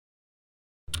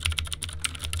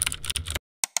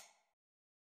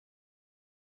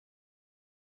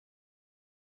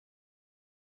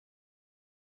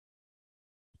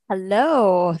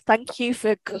Hello, thank you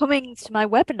for coming to my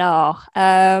webinar.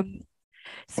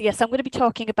 So yes, I'm going to be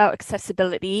talking about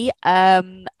accessibility,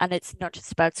 and it's not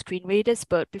just about screen readers,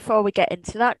 but before we get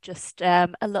into that, just a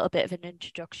little bit of an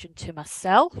introduction to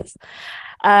myself.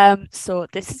 So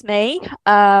this is me.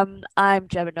 I'm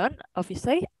Gemma Nunn,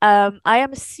 obviously. I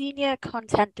am a senior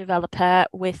content developer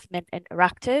with Mint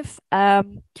Interactive.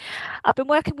 I've been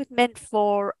working with Mint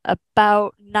for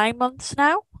about 9 months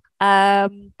now.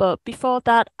 But before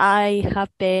that, I have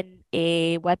been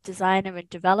a web designer and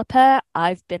developer.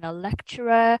 I've been a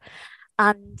lecturer,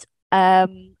 and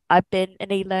I've been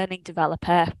an e-learning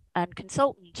developer and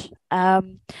consultant.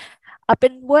 I've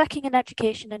been working in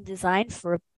education and design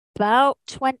for about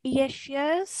 20-ish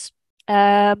years.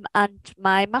 And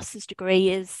my master's degree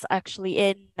is actually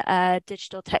in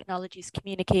digital technologies,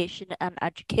 communication, and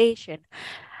education.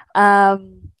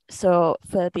 So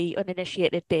for the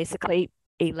uninitiated, basically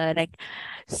e-learning.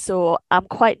 So I'm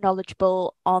quite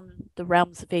knowledgeable on the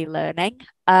realms of e-learning.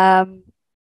 When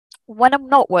I'm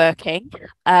not working,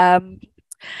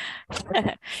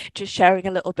 just sharing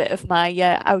a little bit of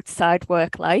my outside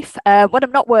work life. When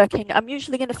I'm not working, I'm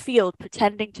usually in a field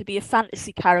pretending to be a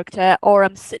fantasy character, or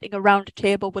I'm sitting around a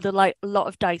table with a lot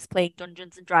of dice playing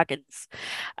Dungeons and Dragons.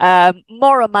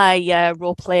 More on my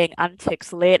role-playing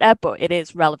antics later, but it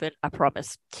is relevant, I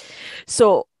promise.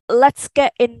 So let's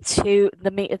get into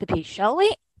the meat of the piece, shall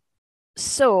we?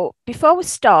 So before we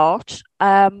start,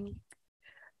 I'm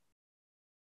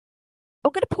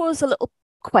going to pose a little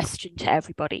question to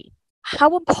everybody.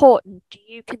 How important do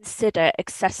you consider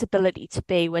accessibility to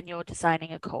be when you're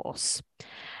designing a course?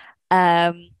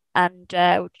 We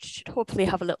should hopefully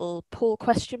have a little poll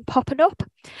question popping up.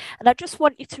 And I just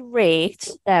want you to rate,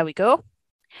 there we go.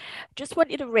 Just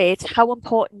want you to rate how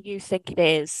important you think it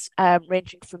is,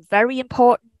 ranging from very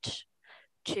important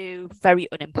to very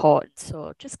unimportant.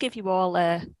 So just give you all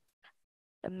a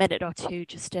minute or two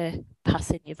just to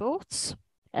pass in your votes,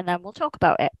 and then we'll talk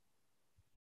about it.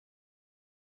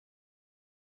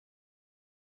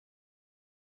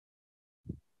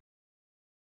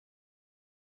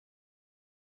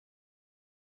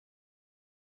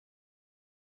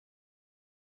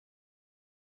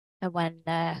 And when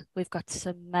we've got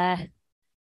some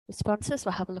responses,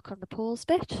 we'll have a look on the polls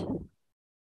bit and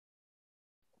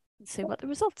see what the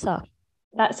results are.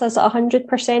 That says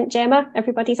 100%, Gemma.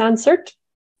 Everybody's answered.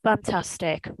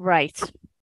 Fantastic. Right.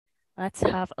 Let's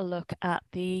have a look at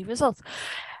the results.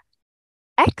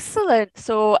 Excellent.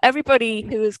 So everybody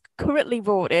who has currently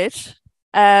voted,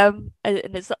 and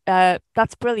it's,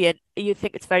 that's brilliant. You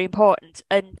think it's very important,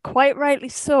 and quite rightly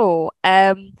so.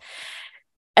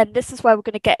 And this is where we're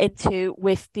going to get into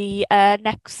with the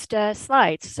next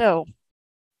slide. So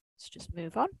let's just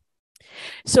move on.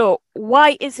 So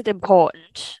why is it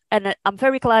important? And I'm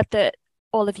very glad that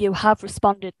all of you have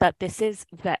responded that this is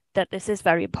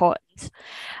very important.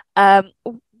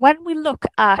 When we look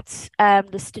at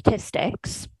the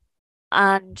statistics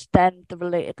and then the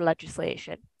related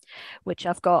legislation, which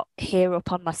I've got here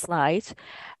up on my slide,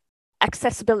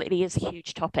 accessibility is a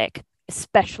huge topic,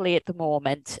 especially at the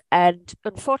moment. And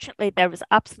unfortunately, there is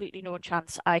absolutely no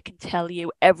chance I can tell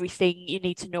you everything you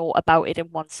need to know about it in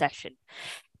one session.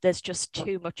 There's just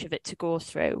too much of it to go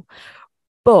through.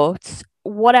 But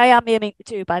what I am aiming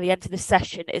to do by the end of the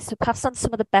session is to pass on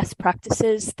some of the best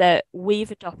practices that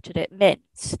we've adopted at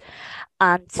Mint,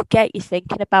 and to get you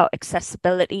thinking about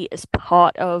accessibility as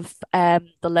part of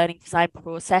the learning design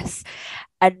process,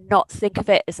 and not think of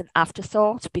it as an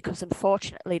afterthought, because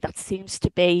unfortunately that seems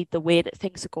to be the way that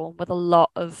things are going with a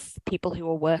lot of people who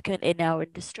are working in our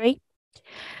industry.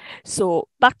 So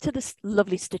back to the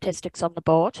lovely statistics on the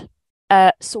board.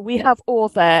 So we have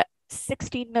over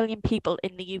 16 million people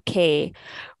in the UK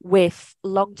with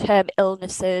long-term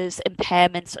illnesses,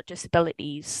 impairments, or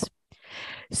disabilities.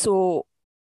 So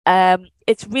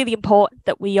it's really important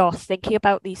that we are thinking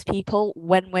about these people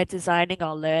when we're designing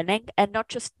our learning, and not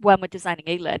just when we're designing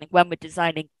e-learning, when we're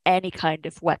designing any kind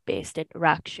of web-based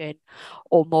interaction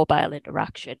or mobile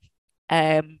interaction.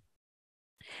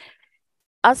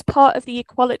 As part of the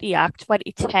Equality Act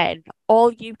 2010,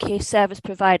 all UK service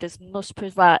providers must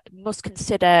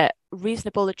consider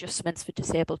reasonable adjustments for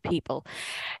disabled people.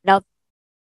 Now,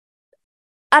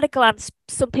 at a glance,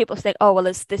 some people think, oh, well,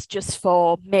 is this just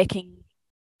for making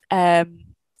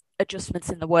adjustments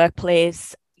in the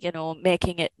workplace,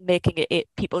 making it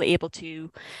people able to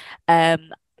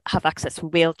have access to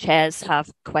wheelchairs,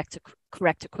 have correct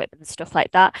equipment and stuff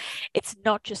like that. It's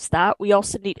not just that. We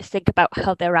also need to think about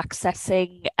how they're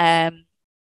accessing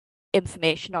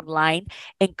information online,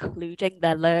 including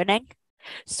their learning.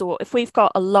 So if we've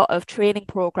got a lot of training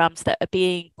programs that are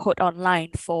being put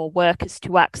online for workers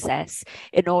to access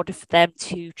in order for them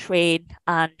to train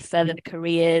and further their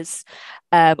careers,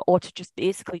 or to just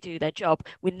basically do their job,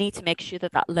 we need to make sure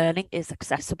that that learning is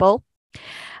accessible.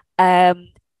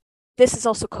 This is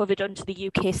also covered under the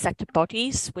UK sector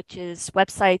bodies, which is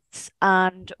websites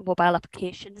and mobile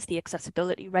applications, the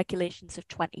accessibility regulations of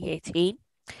 2018.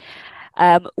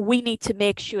 We need to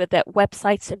make sure that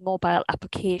websites and mobile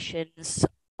applications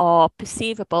are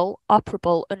perceivable,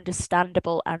 operable,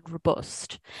 understandable, and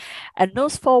robust. And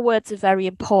those four words are very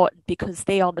important because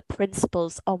they are the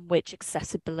principles on which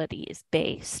accessibility is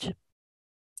based.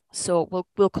 So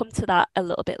we'll come to that a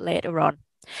little bit later on.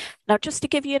 Now, just to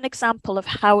give you an example of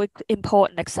how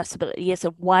important accessibility is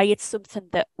and why it's something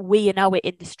that we in our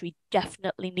industry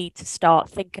definitely need to start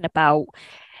thinking about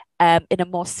in a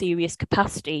more serious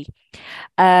capacity.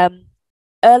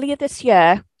 Earlier this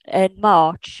year, in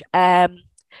March, a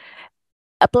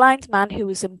blind man who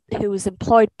was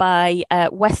employed by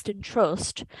Western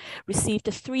Trust received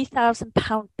a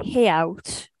 £3,000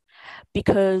 payout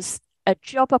because a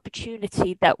job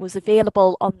opportunity that was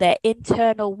available on their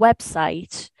internal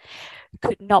website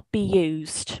could not be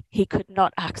used. He could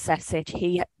not access it.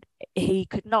 He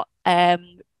could not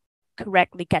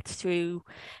correctly get through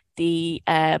the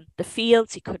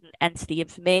fields. He couldn't enter the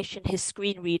information. His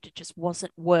screen reader just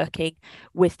wasn't working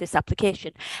with this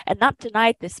application, and that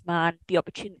denied this man the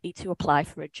opportunity to apply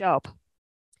for a job.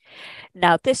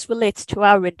 Now, this relates to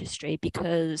our industry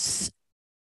because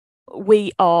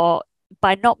we are,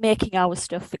 by not making our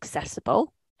stuff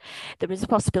accessible, there is a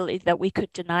possibility that we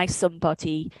could deny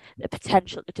somebody the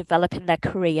potential to develop in their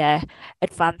career,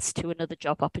 advance to another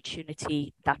job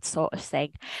opportunity, that sort of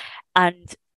thing.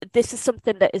 And this is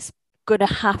something that is going to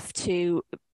have to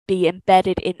be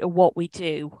embedded into what we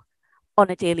do on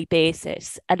a daily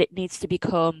basis. And it needs to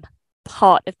become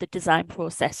part of the design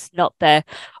process, not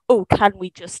can we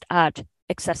just add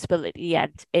accessibility at the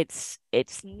end?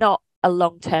 It's not a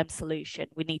long-term solution.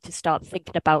 We need to start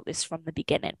thinking about this from the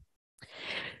beginning.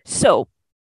 So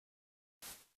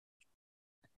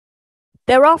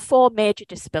there are four major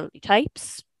disability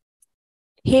types: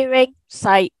 hearing,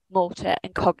 sight, motor,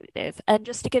 and cognitive. And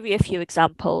just to give you a few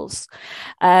examples,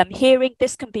 hearing,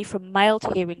 this can be from mild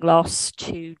hearing loss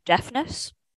to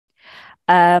deafness.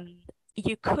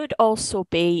 You could also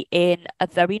be in a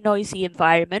very noisy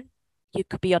environment. You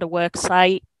could be on a work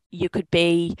site. You could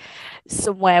be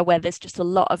somewhere where there's just a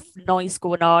lot of noise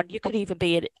going on. You could even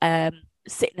be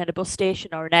sitting in a bus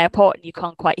station or an airport and you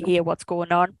can't quite hear what's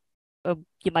going on.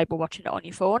 You might be watching it on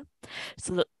your phone.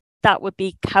 So that would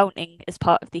be counting as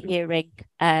part of the hearing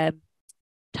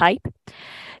type.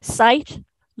 Sight,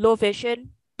 low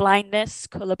vision, blindness,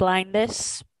 colour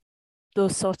blindness,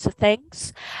 those sorts of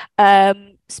things.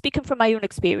 Speaking from my own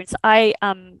experience, I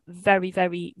am very,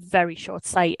 very, very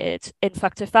short-sighted. In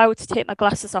fact, if I were to take my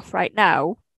glasses off right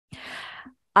now,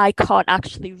 I can't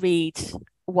actually read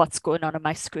what's going on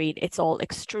my screen. It's all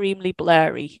extremely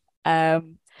blurry.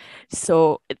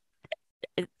 So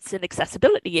it's an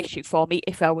accessibility issue for me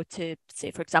if I were to,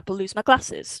 say, for example, lose my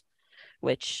glasses,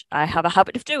 which I have a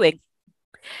habit of doing.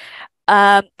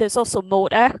 There's also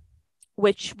motor,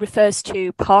 which refers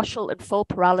to partial and full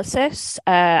paralysis,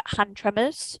 hand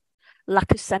tremors,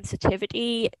 lack of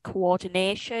sensitivity,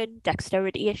 coordination,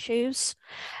 dexterity issues,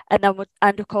 and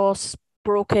of course,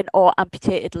 broken or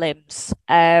amputated limbs.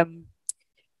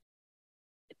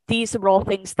 These are all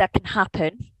things that can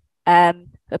happen.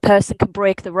 A person can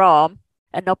break their arm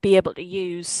and not be able to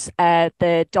use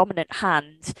the dominant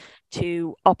hand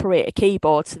to operate a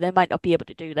keyboard, so they might not be able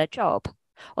to do their job,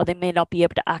 or they may not be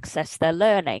able to access their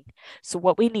learning. So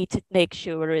what we need to make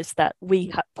sure is that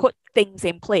we put things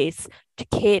in place to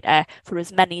cater for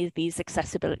as many of these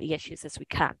accessibility issues as we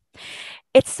can.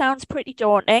 It sounds pretty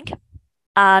daunting,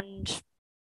 and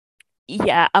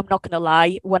yeah, I'm not going to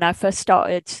lie, when I first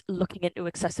started looking into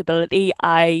accessibility,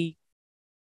 I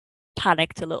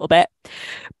panicked a little bit.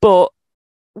 But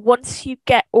once you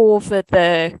get over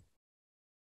the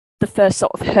first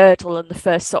sort of hurdle and the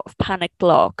first sort of panic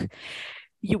block,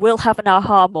 you will have an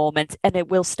aha moment and it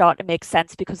will start to make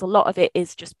sense, because a lot of it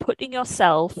is just putting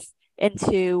yourself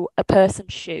into a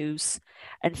person's shoes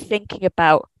and thinking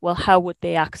about, well, how would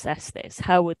they access this?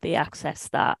 How would they access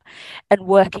that? And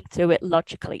working through it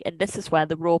logically. And this is where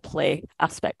the role play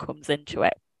aspect comes into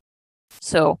it.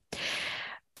 So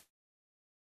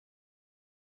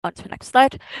on to the next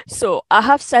slide. So I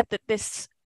have said that this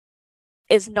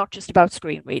is not just about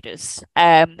screen readers.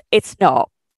 It's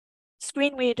not.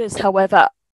 Screen readers, however,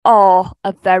 are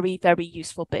a very, very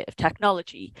useful bit of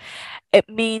technology. It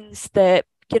means that,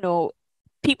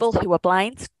 people who are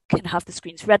blind can have the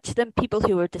screens read to them. People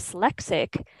who are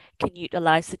dyslexic can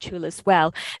utilize the tool as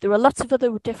well. There are lots of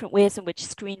other different ways in which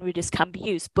screen readers can be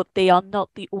used, but they are not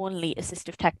the only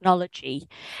assistive technology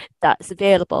that is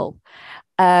available.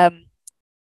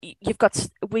 You've got,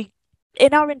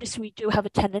 in our industry, we do have a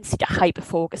tendency to hyper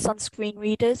focus on screen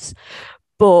readers,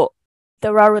 but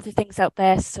there are other things out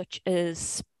there, such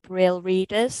as Braille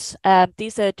readers.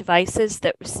 These are devices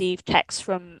that receive text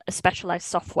from a specialized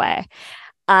software,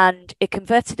 and it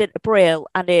converts it into Braille,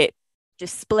 and it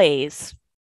displays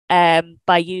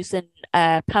by using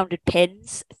pounded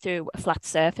pins through a flat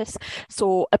surface.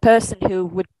 So a person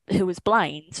who is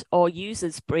blind or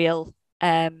uses Braille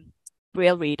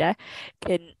reader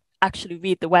can actually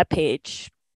read the web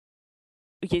page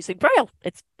using Braille.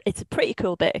 It's a pretty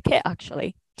cool bit of kit,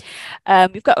 actually.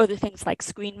 We've got other things like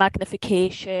screen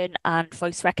magnification and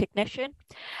voice recognition.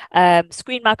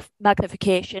 Screen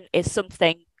magnification is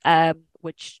something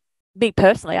which, me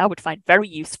personally, I would find very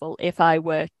useful if I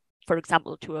were, for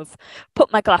example, to have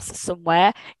put my glasses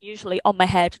somewhere, usually on my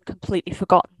head, and completely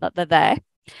forgotten that they're there.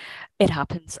 It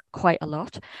happens quite a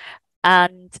lot.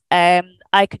 And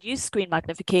I could use screen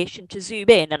magnification to zoom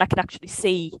in, and I can actually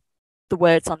see the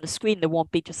words on the screen. There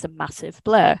won't be just a massive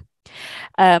blur.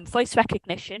 Voice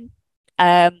recognition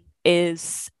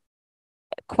is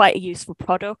quite a useful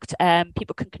product.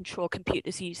 People can control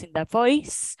computers using their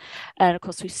voice. And of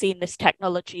course, we've seen this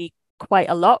technology quite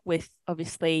a lot with,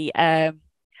 obviously,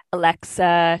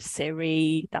 Alexa,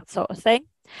 Siri, that sort of thing.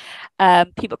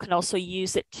 People can also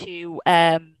use it to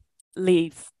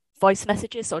leave voice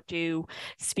messages or do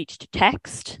speech to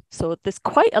text. So there's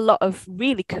quite a lot of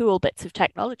really cool bits of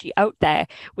technology out there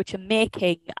which are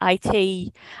making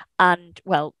IT and,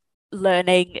 well,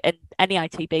 learning and any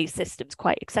IT-based systems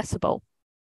quite accessible.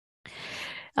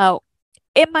 Now,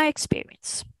 in my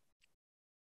experience,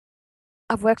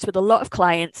 I've worked with a lot of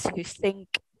clients who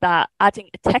think that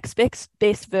adding a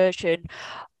text-based version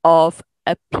of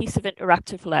a piece of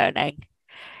interactive learning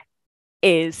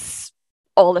is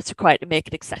all that's required to make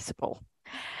it accessible.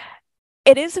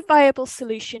 It is a viable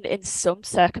solution in some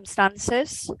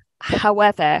circumstances.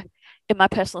 However, in my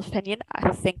personal opinion,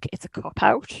 I think it's a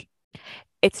cop-out.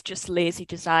 It's just lazy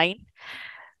design.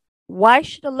 Why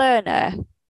should a learner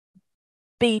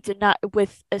be denied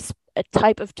with a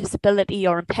type of disability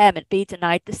or impairment be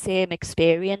denied the same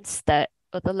experience that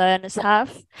other learners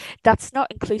have? That's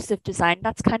not inclusive design.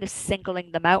 That's kind of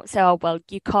singling them out and say, oh, well,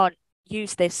 you can't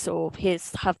use this, so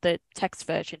here's have the text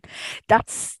version.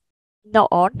 That's not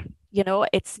on. You know,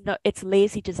 it's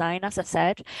lazy design, as I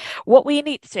said. What we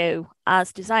need to do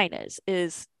as designers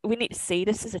is we need to see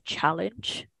this as a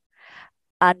challenge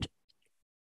and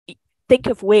think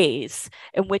of ways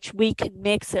in which we can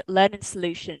make learning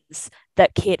solutions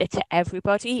that cater to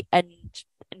everybody and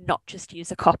not just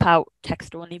use a cop-out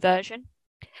text-only version.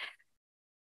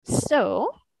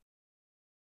 So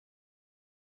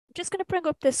I'm just going to bring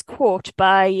up this quote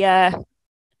by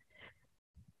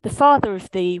the father of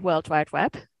the World Wide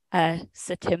Web,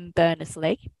 Sir Tim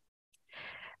Berners-Lee.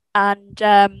 And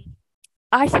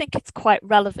I think it's quite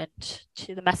relevant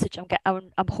to the message I'm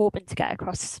hoping to get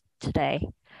across today,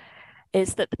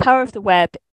 is that the power of the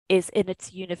web is in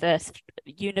its universality.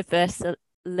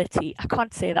 I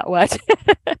can't say that word.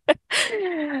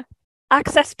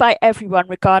 Accessed by everyone,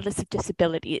 regardless of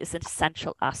disability, is an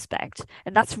essential aspect.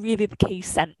 And that's really the key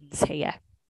sentence here.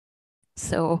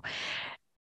 So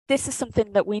this is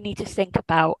something that we need to think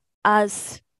about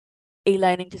as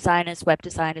e-learning designers, web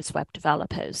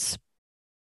developers.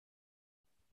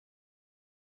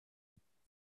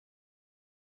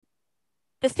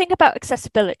 The thing about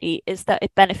accessibility is that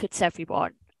it benefits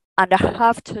everyone. And I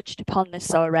have touched upon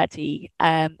this already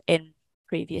in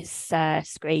previous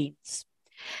screens.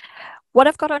 What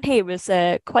I've got on here is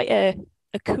quite a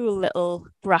cool little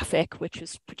graphic, which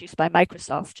was produced by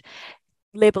Microsoft,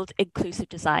 labeled inclusive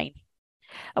design.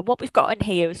 And what we've got in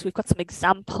here is we've got some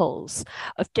examples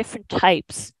of different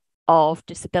types of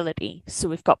disability. So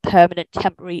we've got permanent,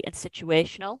 temporary, and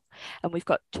situational. And we've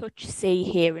got touch, see,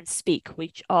 hear, and speak,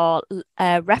 which are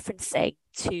referencing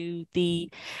to the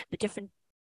different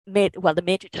the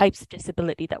major types of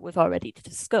disability that we've already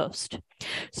discussed.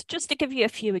 So just to give you a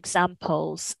few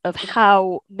examples of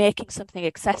how making something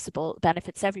accessible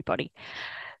benefits everybody.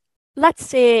 Let's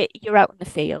say you're out in the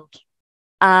field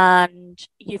and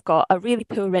you've got a really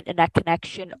poor internet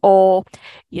connection, or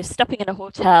you're stopping in a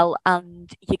hotel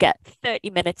and you get 30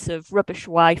 minutes of rubbish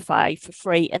Wi-Fi for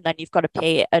free, and then you've got to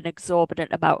pay an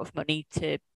exorbitant amount of money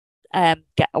to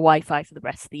get a Wi-Fi for the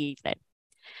rest of the evening.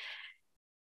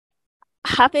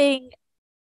 Having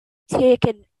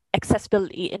taken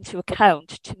accessibility into account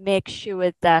to make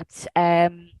sure that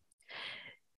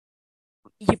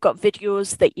you've got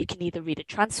videos that you can either read a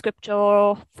transcript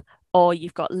of, or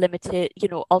you've got limited,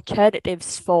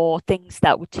 alternatives for things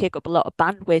that would take up a lot of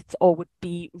bandwidth or would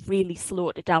be really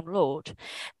slow to download.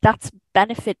 That's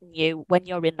benefiting you when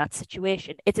you're in that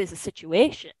situation. It is a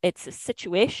situation, it's a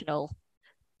situational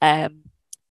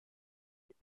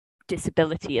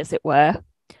disability, as it were,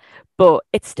 but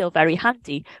it's still very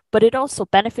handy. But it also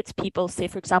benefits people. Say,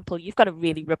 for example, you've got a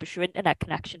really rubbish internet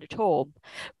connection at home,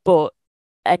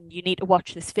 and you need to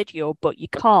watch this video, but you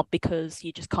can't because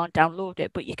you just can't download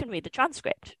it, but you can read the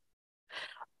transcript.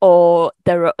 Or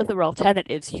there are other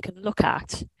alternatives you can look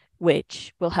at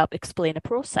which will help explain a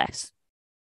process.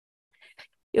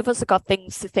 You've also got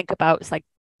things to think about. It's like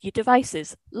your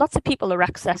devices. Lots of people are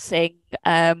accessing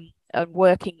and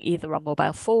working either on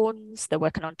mobile phones, they're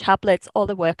working on tablets, or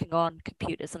they're working on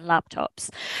computers and laptops.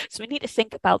 So we need to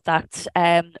think about that,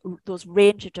 those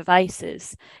range of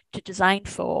devices to design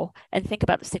for, and think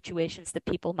about the situations that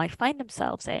people might find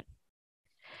themselves in.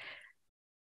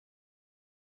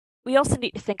 We also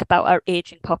need to think about our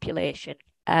aging population.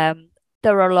 There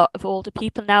are a lot of older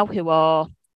people now who are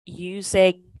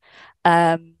using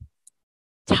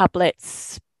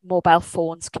tablets, mobile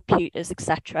phones, computers,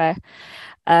 etc.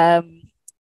 But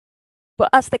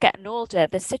as they're getting older,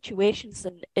 their situations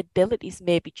and abilities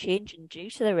may be changing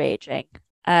due to their aging.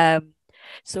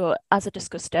 So as I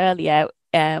discussed earlier,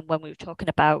 when we were talking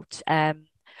about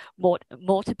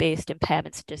motor-based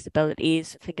impairments and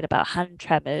disabilities, thinking about hand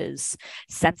tremors,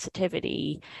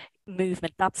 sensitivity,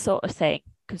 movement, that sort of thing,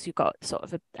 because you've got sort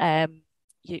of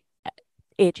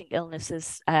aging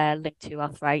illnesses linked to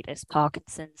arthritis,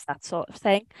 Parkinson's, that sort of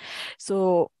thing.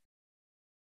 So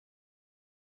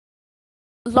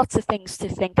lots of things to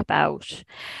think about.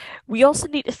 We also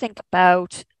need to think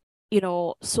about,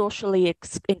 socially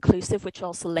inclusive, which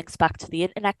also links back to the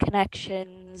internet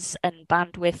connections and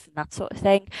bandwidth and that sort of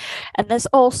thing. And there's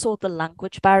also the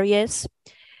language barriers.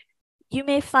 You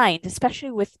may find,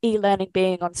 especially with e-learning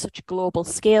being on such a global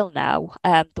scale now,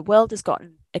 the world has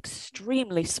gotten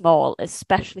extremely small,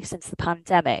 especially since the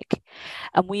pandemic.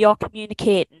 And we are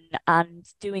communicating and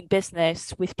doing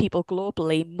business with people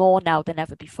globally more now than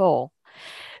ever before.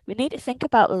 We need to think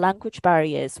about language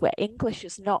barriers where English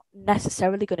is not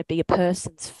necessarily going to be a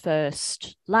person's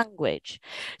first language.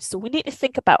 So we need to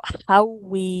think about how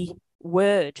we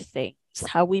word things,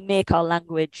 how we make our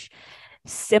language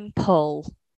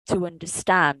simple to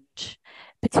understand,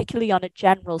 particularly on a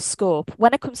general scope.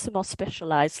 When it comes to more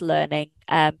specialized learning,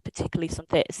 particularly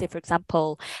something, say, for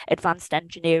example, advanced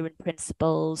engineering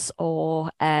principles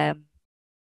or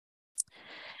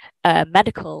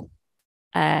medical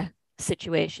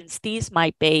situations, these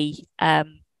might be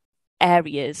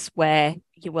areas where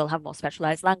you will have more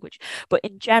specialized language. But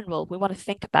in general, we want to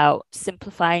think about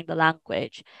simplifying the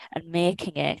language and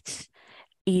making it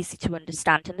easy to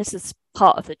understand. And this is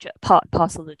part of the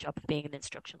parcel of the job of being an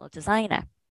instructional designer.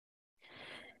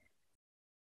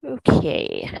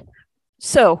 Okay,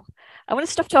 so I want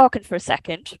to stop talking for a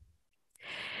second.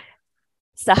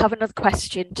 So I have another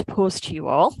question to pose to you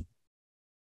all.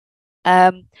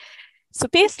 So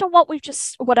based on what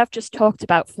I've just talked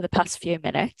about for the past few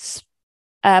minutes,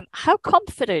 how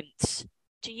confident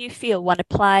do you feel when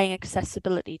applying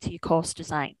accessibility to your course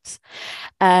designs?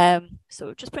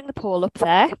 So just bring the poll up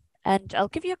there, and I'll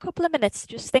give you a couple of minutes to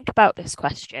just think about this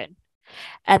question,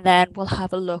 and then we'll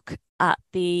have a look at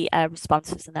the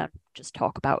responses and then just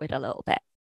talk about it a little bit.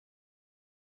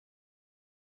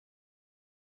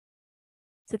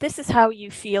 So this is how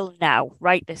you feel now,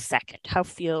 right this second.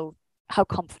 How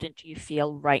confident do you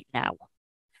feel right now?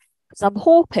 Because I'm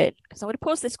hoping, because I'm going to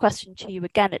pose this question to you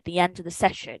again at the end of the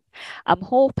session, I'm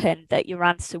hoping that your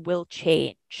answer will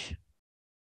change.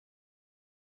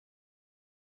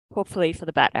 Hopefully for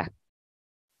the better.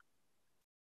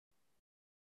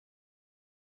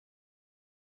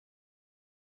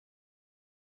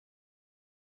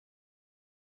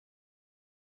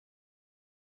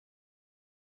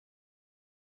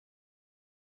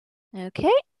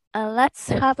 Okay, let's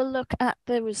have a look at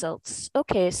the results.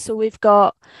 Okay, so we've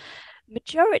got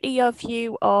majority of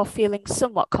you are feeling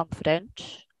somewhat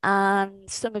confident and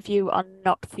some of you are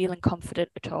not feeling confident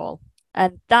at all.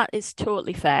 And that is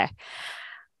totally fair.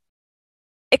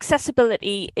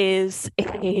 Accessibility is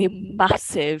a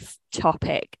massive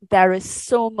topic. There is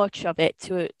so much of it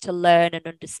to learn and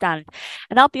understand.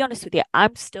 And I'll be honest with you,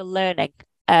 I'm still learning.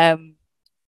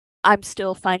 I'm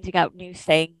still finding out new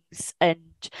things and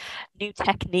new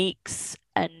techniques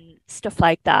and stuff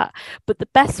like that. But the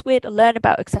best way to learn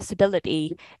about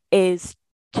accessibility is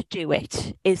to do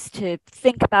it, is to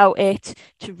think about it,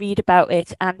 to read about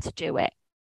it, and to do it.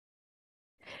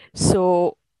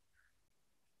 So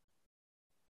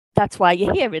that's why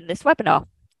you're here in this webinar.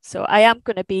 So I am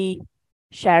going to be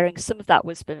sharing some of that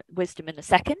wisdom in a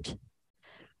second.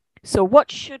 So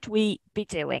what should we be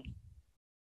doing?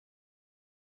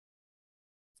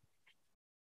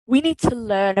 We need to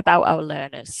learn about our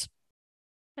learners.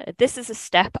 This is a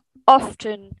step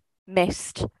often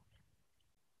missed.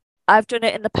 I've done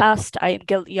it in the past. I am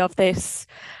guilty of this.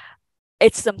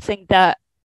 It's something that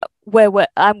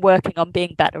I'm working on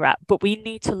being better at, but we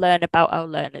need to learn about our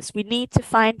learners. We need to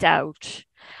find out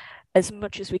as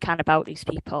much as we can about these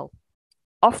people.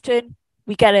 Often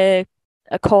we get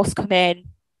a course come in.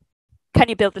 Can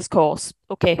you build this course?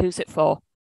 Okay, who's it for?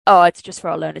 Oh, it's just for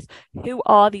our learners. Who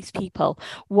are these people?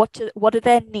 What are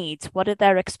their needs? What are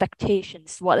their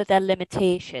expectations? What are their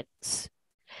limitations?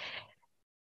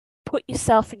 Put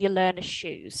yourself in your learner's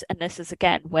shoes. And this is,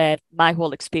 again, where my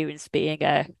whole experience being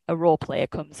a role player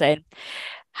comes in.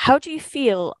 How do you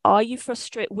feel? Are you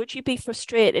frustrated? Would you be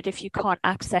frustrated if you can't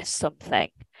access something?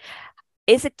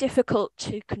 Is it difficult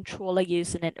to control or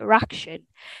use an interaction?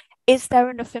 Is there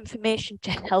enough information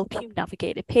to help you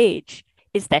navigate a page?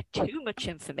 Is there too much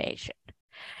information?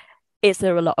 Is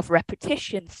there a lot of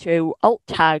repetition through alt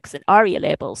tags and ARIA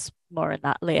labels? More on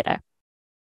that later.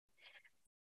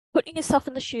 Putting yourself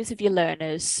in the shoes of your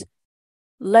learners,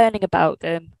 learning about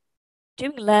them,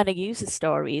 doing learner user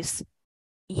stories.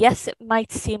 Yes, it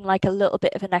might seem like a little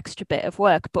bit of an extra bit of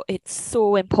work, but it's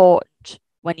so important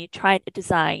when you're trying to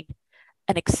design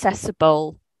an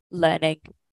accessible learning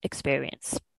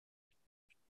experience.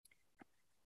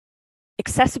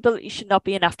 Accessibility should not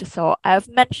be an afterthought. I've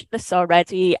mentioned this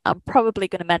already. I'm probably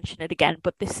going to mention it again,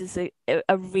 but this is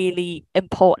a really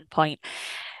important point.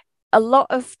 A lot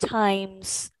of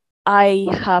times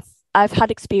I've had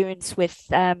experience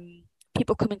with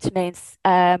people coming to me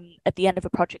at the end of a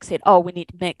project saying, oh, we need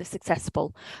to make this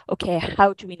accessible. Okay,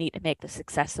 how do we need to make this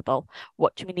accessible?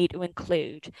 What do we need to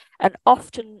include? And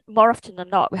more often than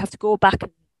not, we have to go back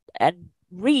and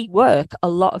rework a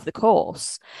lot of the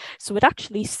course. So it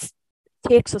actually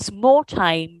takes us more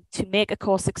time to make a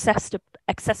course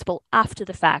accessible after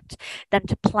the fact than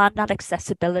to plan that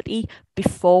accessibility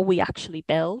before we actually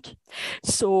build.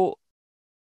 So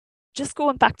just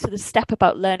going back to the step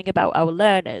about learning about our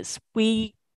learners,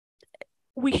 we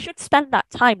should spend that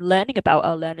time learning about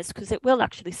our learners because it will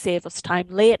actually save us time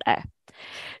later.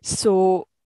 So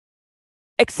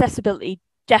accessibility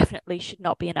definitely should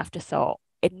not be an afterthought.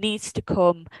 It needs to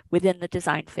come within the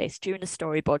design phase, during the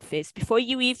storyboard phase, before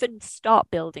you even start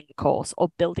building a course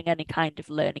or building any kind of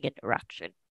learning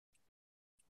interaction.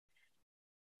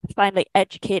 Finally,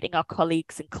 educating our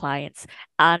colleagues and clients.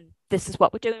 And this is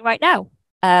what we're doing right now.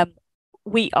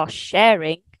 We are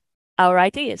sharing our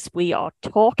ideas. We are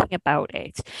talking about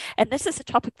it. And this is a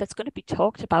topic that's going to be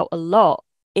talked about a lot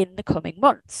in the coming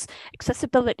months.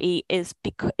 Accessibility is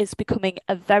becoming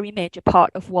a very major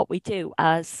part of what we do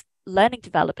as learning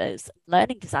developers,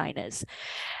 learning designers.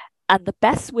 And the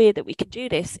best way that we can do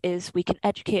this is we can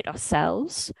educate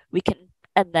ourselves,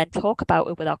 and then talk about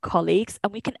it with our colleagues,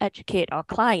 and we can educate our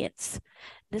clients.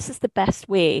 This is the best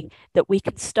way that we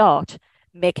can start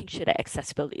making sure that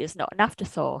accessibility is not an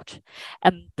afterthought.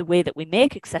 And the way that we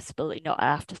make accessibility not an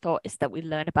afterthought is that we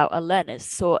learn about our learners.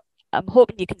 So I'm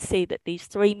hoping you can see that these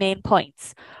three main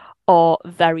points are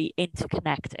very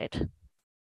interconnected.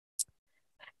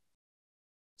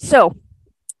 So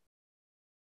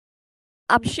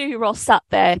I'm sure you're all sat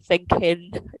there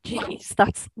thinking, geez,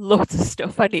 that's loads of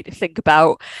stuff I need to think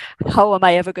about. How am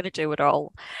I ever going to do it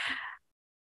all?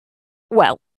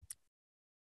 Well,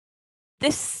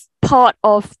 this part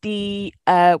of the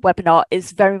webinar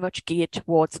is very much geared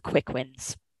towards quick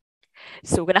wins.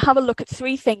 So we're going to have a look at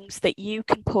 3 things that you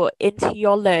can put into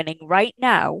your learning right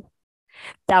now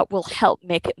that will help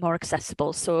make it more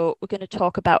accessible. So we're going to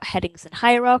talk about headings and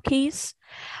hierarchies,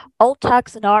 alt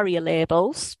tags and ARIA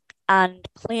labels, and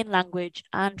plain language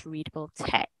and readable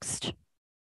text.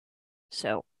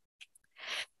 So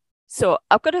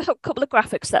I've got a couple of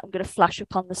graphics that I'm going to flash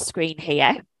up on the screen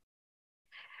here.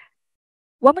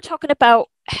 When we're talking about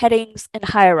headings and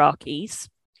hierarchies,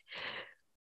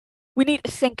 we need to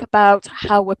think about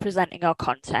how we're presenting our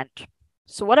content.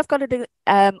 So what I've got to do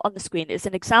on the screen is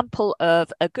an example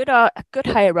of a good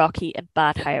hierarchy and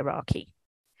bad hierarchy.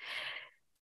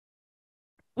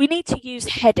 We need to use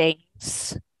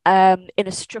headings in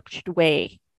a structured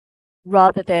way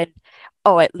rather than,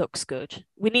 oh, it looks good.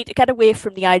 We need to get away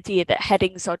from the idea that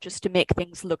headings are just to make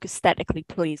things look aesthetically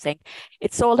pleasing.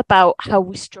 It's all about how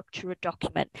we structure a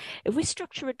document. If we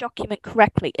structure a document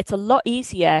correctly, it's a lot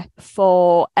easier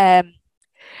for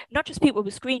not just people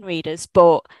with screen readers,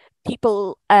 but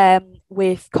people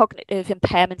with cognitive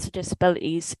impairments and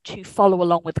disabilities to follow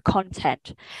along with the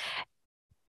content.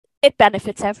 it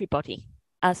benefits everybody,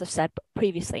 as I've said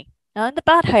previously. Now, in the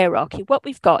bad hierarchy, what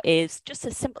we've got is just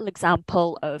a simple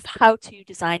example of how to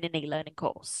design an e-learning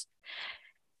course.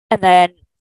 And then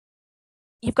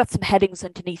you've got some headings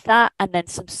underneath that and then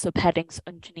some subheadings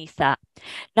underneath that.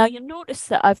 Now, you'll notice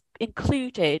that I've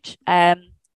included H1,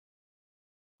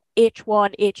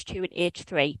 H2, and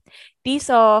H3. These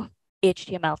are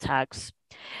HTML tags.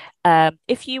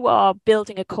 If you are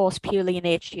building a course purely in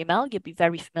HTML, you'll be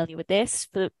very familiar with this.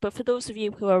 But for those of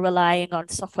you who are relying on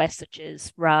software such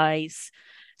as Rise,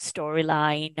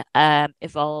 Storyline,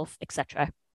 Evolve,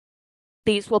 etc.,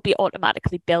 these will be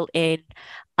automatically built in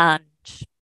and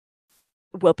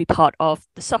will be part of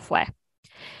the software.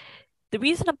 The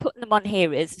reason I'm putting them on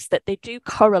here is that they do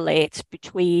correlate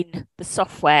between the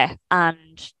software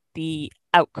and the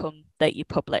outcome that you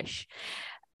publish.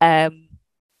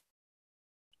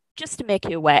 Just to make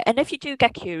you aware. And if you do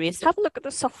get curious, have a look at the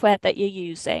software that you're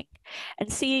using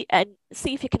and see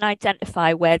if you can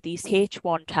identify where these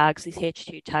H1 tags, these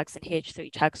H2 tags, and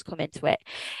H3 tags come into it.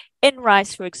 In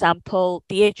Rise, for example,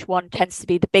 the H1 tends to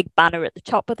be the big banner at the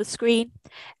top of the screen,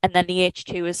 and then the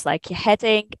H2 is like your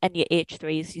heading, and your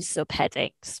H3 is your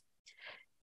subheadings.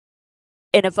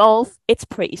 In Evolve, it's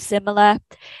pretty similar.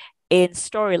 In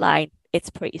Storyline, it's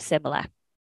pretty similar.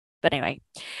 But anyway,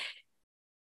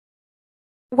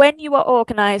 when you are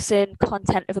organizing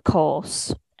content of a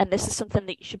course, and this is something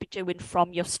that you should be doing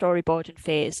from your storyboarding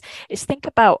phase, is think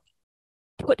about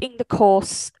putting the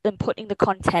course and putting the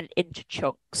content into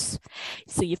chunks.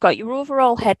 So you've got your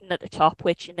overall heading at the top,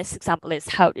 which in this example is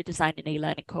how to design an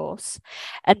e-learning course.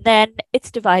 And then it's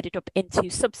divided up into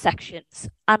subsections,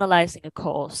 analyzing a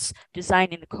course,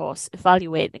 designing the course,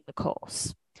 evaluating the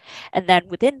course. And then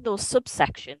within those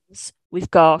subsections,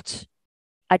 we've got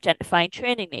identifying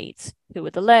training needs, who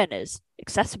are the learners,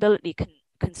 accessibility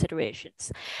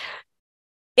considerations.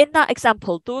 In that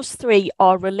example, those three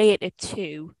are related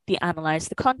to the analyze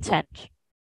the content.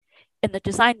 In the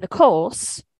design the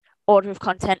course, order of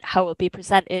content, how it will be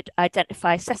presented,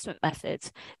 identify assessment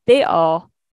methods, they are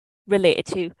related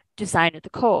to design of the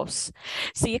course.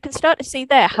 So you can start to see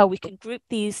there how we can group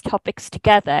these topics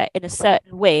together in a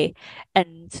certain way.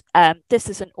 And this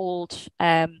is an old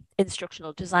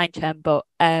instructional design term, but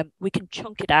we can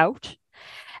chunk it out.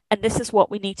 And this is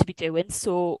what we need to be doing.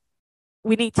 So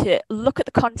we need to look at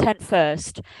the content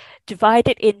first, divide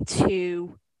it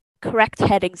into correct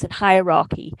headings and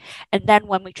hierarchy. And then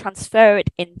when we transfer it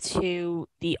into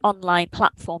the online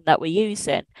platform that we're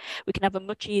using, we can have a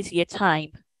much easier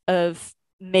time of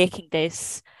making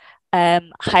this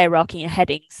hierarchy and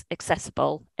headings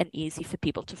accessible and easy for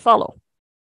people to follow.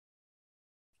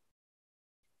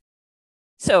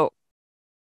 So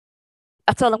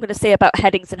that's all I'm going to say about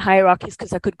headings and hierarchies,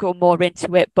 because I could go more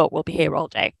into it, but we'll be here all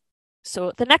day.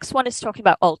 So the next one is talking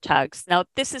about alt tags. Now,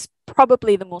 this is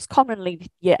probably the most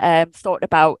commonly thought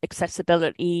about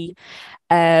accessibility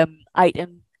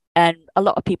item, and a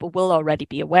lot of people will already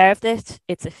be aware of this.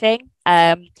 It's a thing.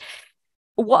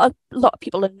 What a lot of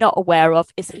people are not aware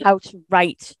of is how to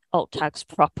write alt tags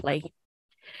properly.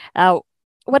 Now,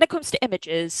 when it comes to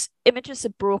images, images are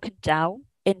broken down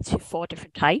into 4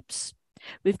 different types.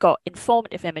 We've got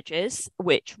informative images,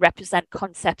 which represent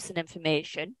concepts and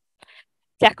information.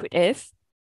 Decorative,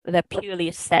 they're purely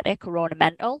aesthetic or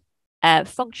ornamental.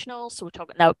 Functional, so we're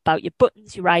talking now about your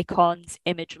buttons, your icons,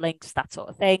 image links, that sort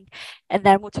of thing. And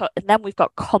then we've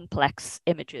got complex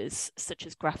images such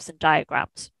as graphs and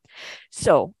diagrams.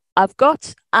 So I've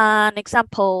got an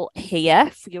example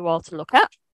here for you all to look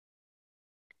at.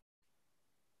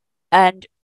 And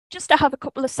just to have a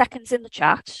couple of seconds in the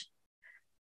chat,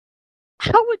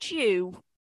 what would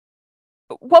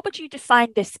you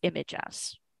define this image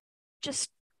as? Just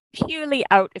purely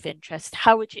out of interest,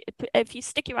 how would you, if you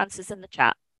stick your answers in the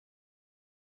chat,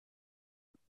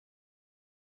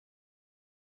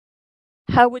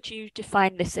 how would you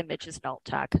define this image as an alt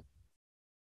tag?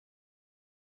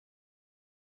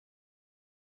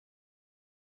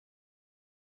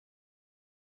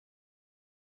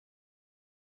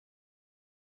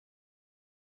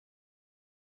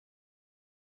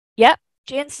 Yeah,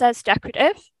 Jane says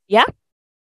decorative. Yeah.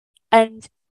 And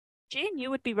Jane, you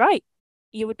would be right.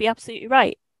 You would be absolutely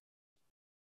right.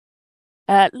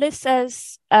 Liz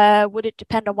says, would it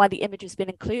depend on why the image has been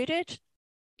included?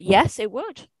 Yes, it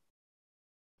would.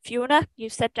 Fiona, you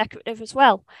said decorative as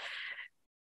well.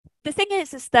 The thing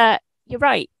is that you're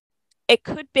right. It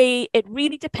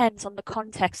really depends on the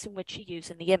context in which you're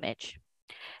using the image.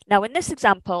 Now, in this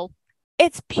example,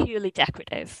 it's purely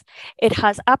decorative. It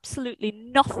has absolutely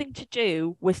nothing to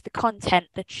do with the content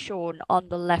that's shown on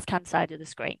the left-hand side of the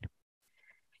screen.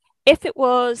 If it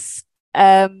was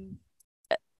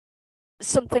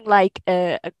something like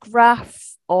a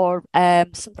graph or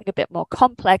something a bit more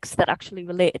complex that actually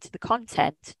related to the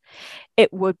content,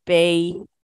 it would be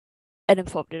an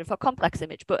informative or complex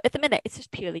image. But at the minute, it's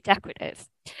just purely decorative.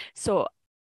 So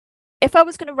if I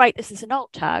was going to write this as an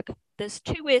alt tag, there's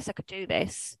two ways I could do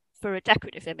this. For a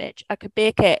decorative image, I could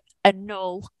make it a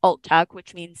null alt tag,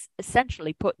 which means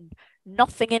essentially putting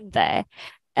nothing in there.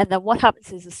 And then what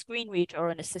happens is a screen reader or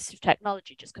an assistive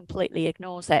technology just completely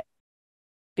ignores it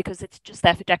because it's just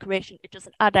there for decoration. It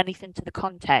doesn't add anything to the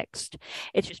context.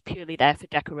 It's just purely there for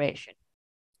decoration.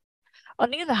 On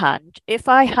the other hand, if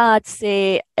I had,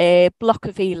 say, a block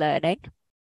of e-learning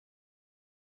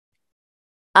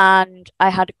and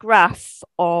I had a graph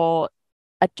or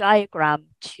a diagram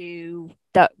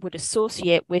that would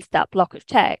associate with that block of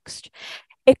text,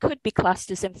 it could be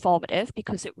classed as informative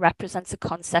because it represents a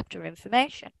concept or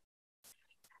information.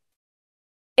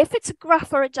 If it's a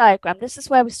graph or a diagram, this is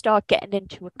where we start getting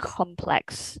into a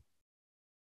complex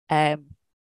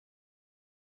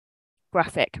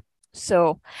graphic.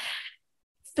 So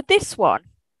for this one,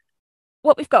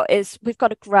 what we've got is we've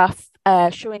got a graph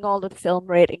showing all of the film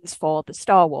ratings for the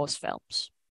Star Wars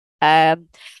films.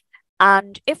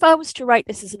 And if I was to write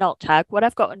this as an alt tag, what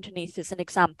I've got underneath is an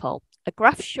example, a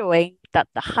graph showing that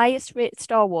the highest rated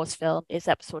Star Wars film is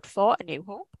Episode 4, A New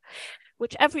Hope,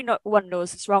 which everyone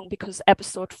knows is wrong because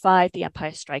Episode 5, The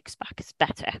Empire Strikes Back, is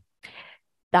better.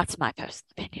 That's my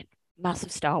personal opinion.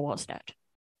 Massive Star Wars nerd.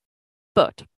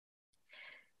 But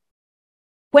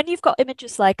when you've got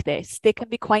images like this, they can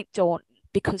be quite daunting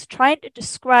because trying to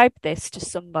describe this to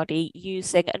somebody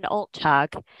using an alt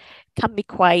tag can be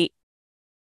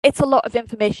it's a lot of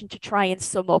information to try and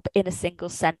sum up in a single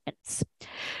sentence.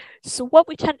 So what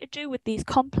we tend to do with these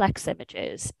complex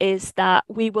images is that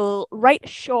we will write a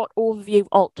short overview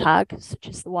alt tag, such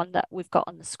as the one that we've got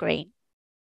on the screen.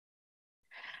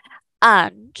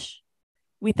 And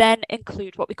we then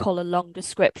include what we call a long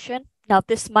description. Now,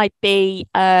 this might be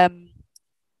a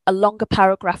longer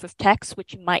paragraph of text,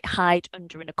 which you might hide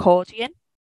under an accordion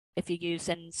if you're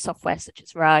using software such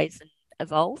as Rise and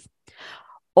Evolve.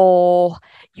 Or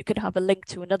you can have a link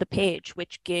to another page,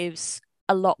 which gives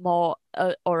a lot more,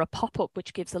 or a pop-up,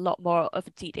 which gives a lot more of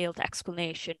a detailed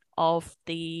explanation of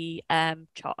the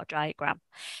chart or diagram.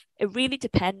 It really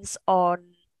depends on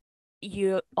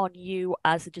you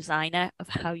as a designer of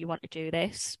how you want to do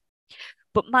this.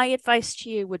 But my advice to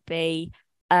you would be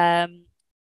for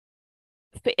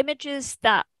images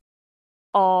that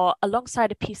are alongside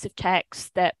a piece of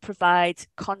text that provides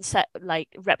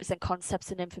represent concepts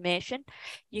and information,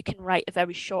 you can write a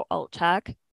very short alt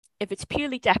tag. If it's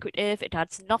purely decorative, it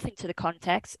adds nothing to the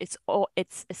context. It's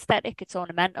aesthetic, it's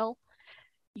ornamental.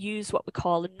 Use what we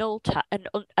call a null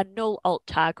alt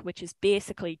tag, which is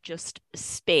basically just a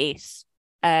space.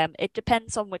 It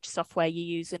depends on which software you're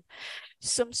using.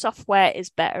 Some software is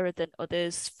better than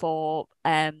others for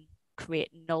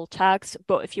creating null tags,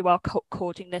 but if you are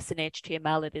coding this in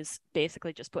HTML, it is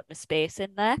basically just putting a space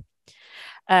in there.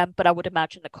 But I would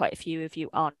imagine that quite a few of you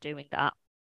aren't doing that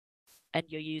and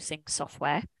you're using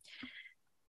software.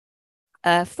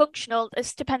 Functional,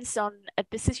 this depends on,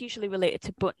 this is usually related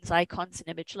to buttons, icons, and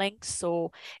image links.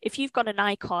 So if you've got an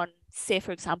icon, say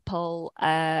for example,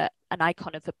 an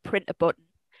icon of a printer button,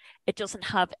 it doesn't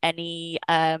have any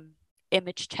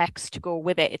image text to go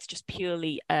with it. It's just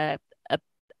purely a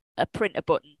printer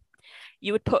button.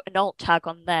 You would put an alt tag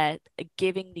on there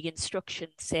giving the instruction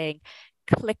saying,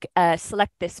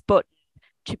 select this button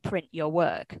to print your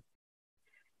work.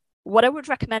 What I would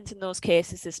recommend in those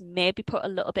cases is maybe put a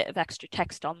little bit of extra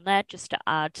text on there just to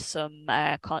add some,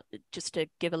 just to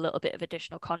give a little bit of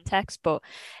additional context. But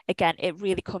again, it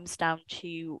really comes down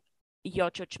to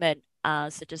your judgment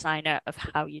as a designer of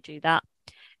how you do that.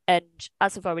 And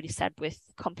as I've already said, with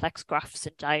complex graphs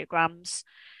and diagrams,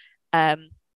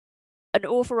 an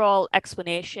overall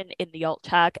explanation in the alt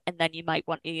tag, and then you might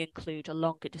want to include a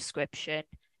longer description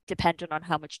depending on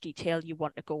how much detail you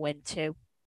want to go into.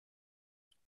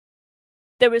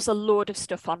 There is a load of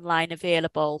stuff online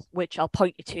available, which I'll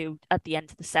point you to at the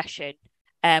end of the session,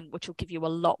 which will give you a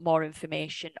lot more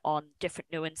information on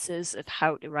different nuances of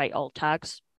how to write alt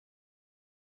tags.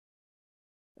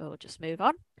 We'll just move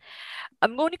on.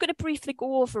 I'm only going to briefly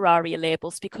go over ARIA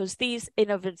labels because these in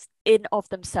of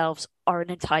themselves are an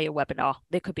entire webinar.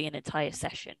 They could be an entire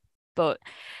session, but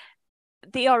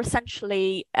they are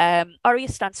essentially, ARIA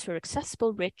stands for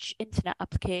Accessible Rich Internet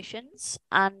Applications,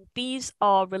 and these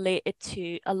are related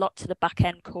to a lot to the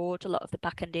backend code, a lot of the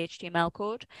backend HTML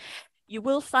code. You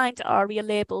will find ARIA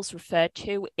labels referred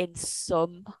to in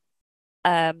some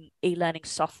e-learning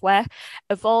software.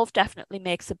 Evolve definitely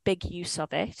makes a big use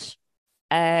of it.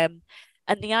 And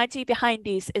And the idea behind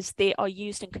these is they are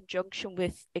used in conjunction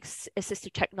with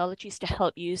assistive technologies to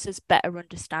help users better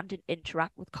understand and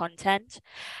interact with content.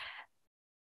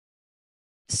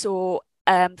 So,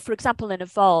 for example, in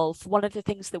Evolve, one of the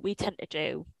things that we tend to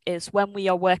do is when we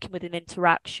are working with an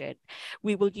interaction,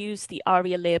 we will use the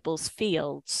ARIA labels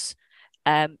fields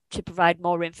to provide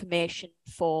more information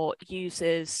for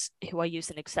users who are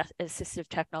using assistive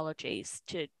technologies,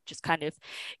 to just kind of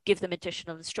give them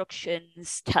additional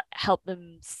instructions, to help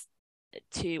them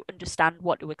to understand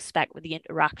what to expect with the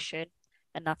interaction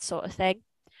and that sort of thing.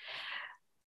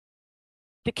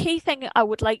 The key thing I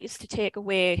would like us to take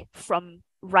away from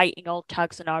writing alt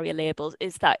tags and ARIA labels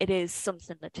is that it is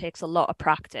something that takes a lot of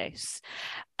practice.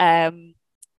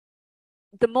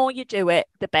 The more you do it,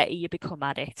 the better you become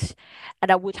at it. And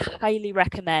I would highly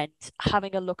recommend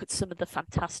having a look at some of the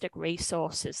fantastic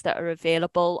resources that are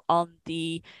available on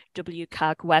the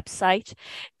WCAG website.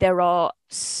 There are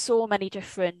so many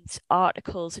different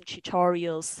articles and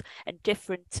tutorials and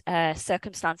different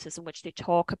circumstances in which they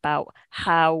talk about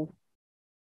how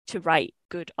to write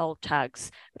good alt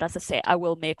tags. But as I say, I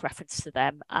will make reference to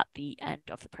them at the end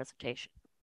of the presentation.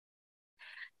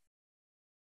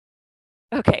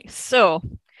 Okay, so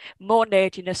more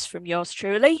nerdiness from yours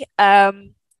truly.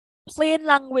 Plain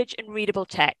language and readable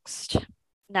text.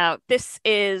 Now, this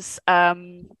is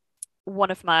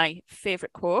one of my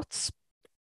favorite quotes.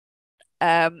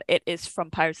 It is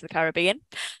from Pirates of the Caribbean.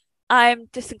 I'm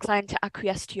disinclined to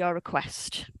acquiesce to your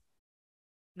request.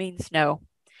 Means no.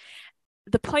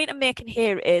 The point I'm making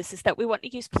here is that we want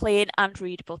to use plain and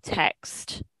readable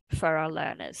text for our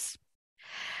learners.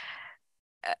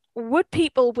 Would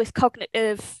people with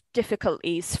cognitive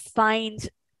difficulties find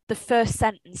the first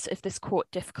sentence of this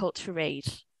quote difficult to read?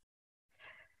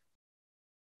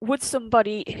 Would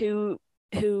somebody who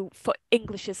for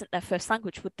English isn't their first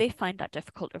language, would they find that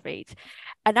difficult to read?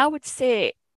 And I would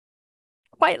say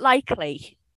quite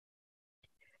likely.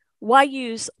 Why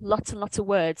use lots and lots of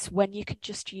words when you can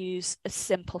just use a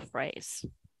simple phrase?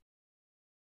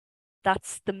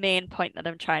 That's the main point that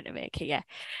I'm trying to make here.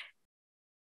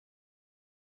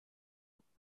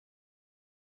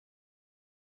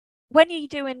 When you're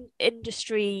doing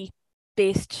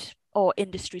industry-based or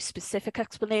industry-specific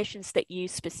explanations that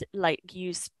use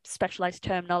specialized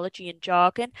terminology and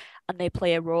jargon, and they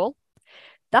play a role,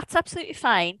 that's absolutely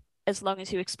fine as long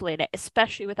as you explain it,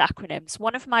 especially with acronyms.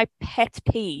 One of my pet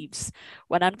peeves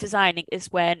when I'm designing is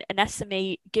when an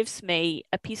SME gives me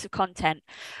a piece of content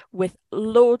with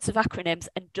loads of acronyms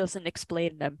and doesn't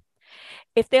explain them.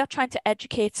 If they are trying to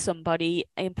educate somebody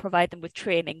and provide them with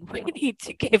training, we need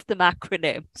to give them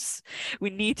acronyms. We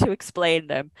need to explain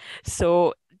them.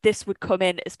 So this would come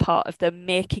in as part of them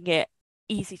making it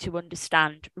easy to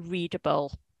understand,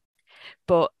 readable.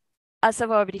 But as I've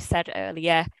already said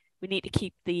earlier, we need to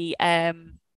keep the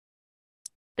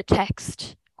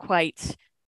text quite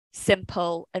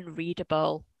simple and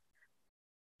readable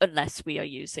unless we are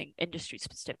using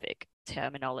industry-specific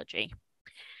terminology.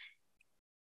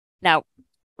 Now,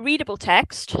 readable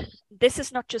text, this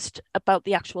is not just about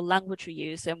the actual language we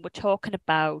use, and we're talking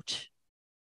about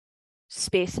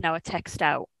spacing our text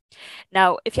out.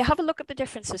 Now, if you have a look at the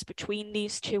differences between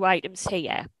these two items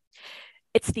here,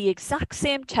 it's the exact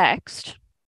same text,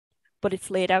 but it's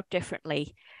laid out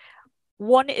differently.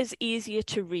 One is easier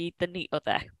to read than the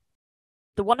other.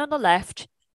 The one on the left,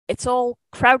 it's all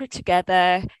crowded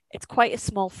together. It's quite a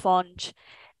small font.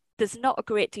 There's not a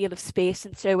great deal of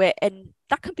spacing through it, and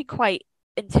that can be quite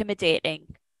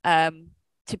intimidating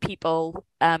to people,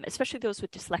 especially those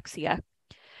with dyslexia.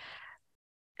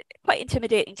 Quite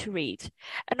intimidating to read.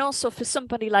 And also for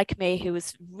somebody like me who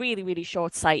is really, really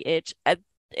short-sighted,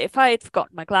 if I had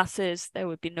forgotten my glasses, there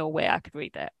would be no way I could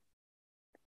read it.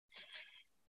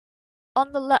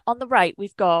 On the right,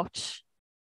 we've got,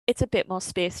 it's a bit more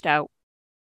spaced out.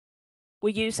 We're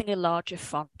using a larger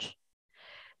font.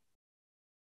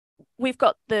 We've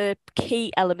got the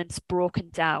key elements broken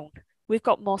down. We've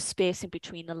got more space in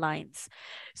between the lines.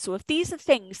 So if these are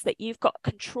things that you've got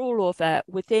control over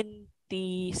within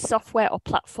the software or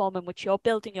platform in which you're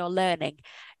building your learning,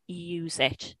 use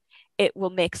it. It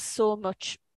will make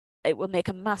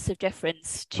a massive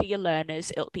difference to your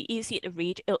learners. It'll be easier to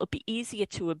read, it'll be easier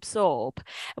to absorb.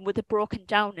 And with it broken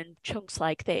down in chunks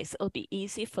like this, it'll be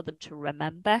easier for them to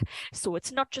remember. So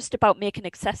it's not just about making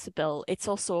accessible, it's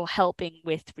also helping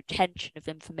with retention of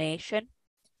information.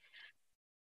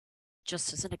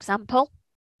 Just as an example.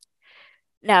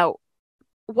 Now,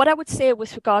 what I would say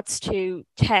with regards to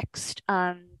text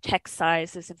and text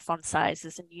sizes and font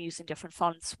sizes and using different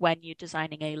fonts when you're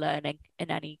designing e-learning in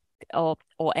any or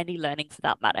any learning for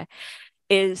that matter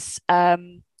is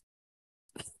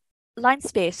line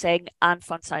spacing and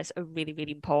font size are really,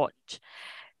 really important.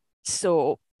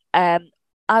 So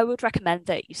I would recommend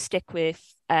that you stick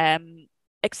with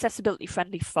accessibility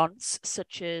friendly fonts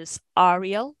such as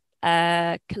Arial,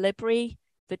 Calibri,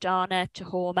 Verdana,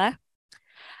 Tahoma.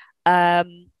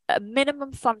 A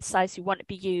minimum font size you want to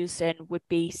be using would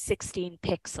be 16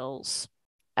 pixels.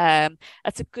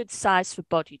 That's a good size for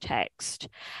body text.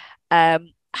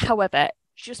 However,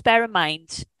 just bear in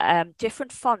mind,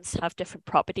 different fonts have different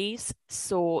properties.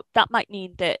 So that might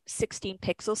mean that 16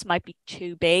 pixels might be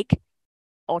too big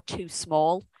or too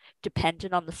small,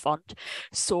 depending on the font.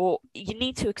 So you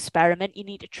need to experiment. You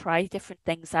need to try different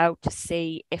things out to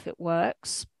see if it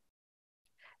works.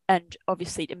 And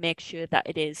obviously to make sure that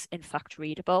it is in fact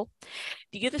readable.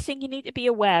 The other thing you need to be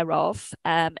aware of,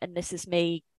 and this is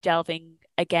me delving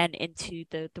again into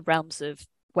the realms of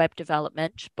web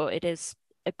development, but it is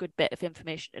a good bit of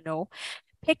information to know.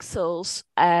 Pixels,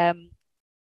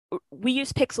 we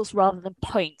use pixels rather than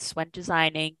points when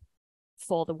designing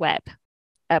for the web.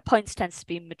 Points tends to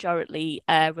be majority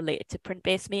related to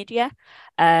print-based media.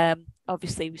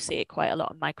 Obviously, we see it quite a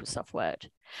lot in Microsoft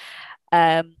Word.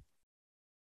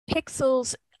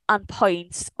 Pixels and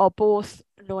points are both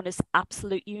known as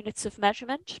absolute units of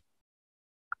measurement,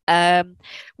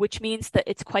 which means that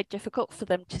it's quite difficult for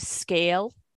them to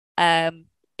scale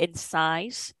in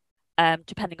size,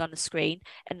 depending on the screen,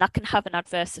 and that can have an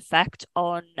adverse effect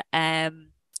on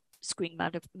screen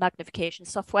magnification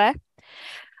software.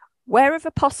 Wherever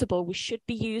possible, we should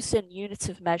be using units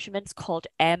of measurements called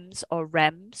EMs or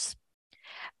REMs.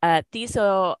 These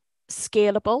are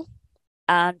scalable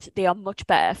and they are much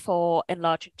better for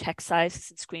enlarging text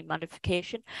sizes and screen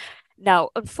magnification. Now,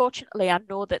 unfortunately, I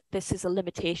know that this is a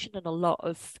limitation in a lot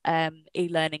of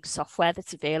e-learning software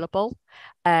that's available,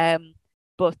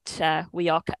 but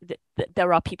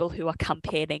there are people who are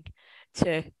campaigning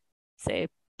to say,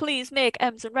 please make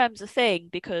EMs and REMs a thing,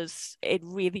 because it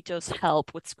really does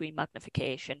help with screen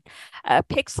magnification.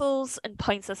 Pixels and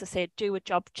points, as I said, do a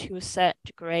job to a certain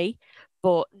degree,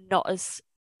 but not as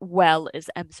well as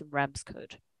EMs and REMs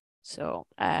could. So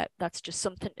that's just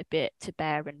something to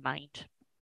bear in mind.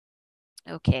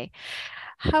 Okay,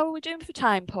 how are we doing for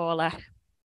time, Paula?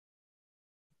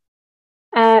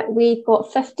 We've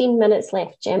got 15 minutes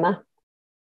left, Gemma.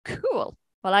 Cool.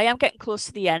 Well, I am getting close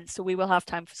to the end, so we will have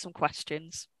time for some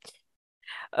questions.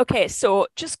 Okay, so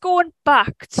just going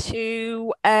back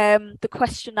to the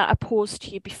question that I posed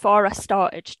to you before I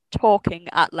started talking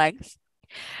at length.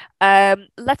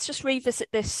 Let's just revisit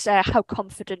this. How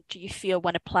confident do you feel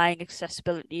when applying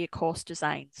accessibility to your course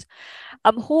designs?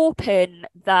 I'm hoping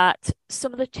that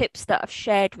some of the tips that I've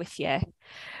shared with you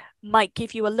might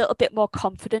give you a little bit more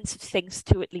confidence of things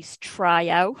to at least try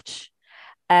out,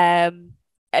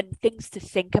 and things to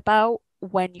think about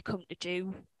when you come to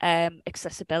do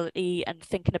accessibility and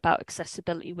thinking about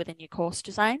accessibility within your course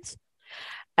designs.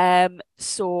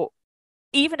 So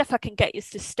even if I can get you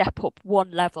to step up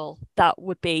one level, that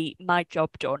would be my job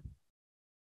done.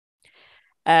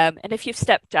 And if you've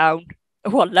stepped down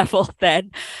one level,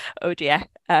 then oh dear,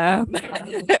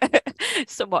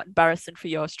 somewhat embarrassing for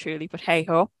yours truly, but hey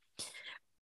ho.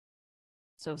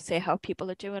 So say how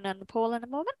people are doing on the poll in a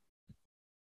moment.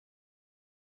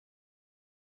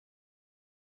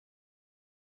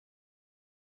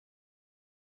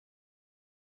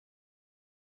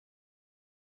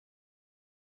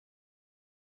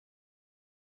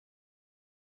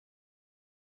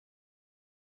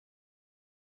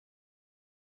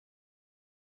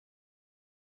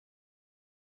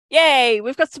 Yay,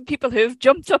 we've got some people who've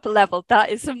jumped up a level. That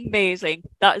is amazing.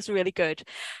 That is really good.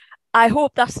 I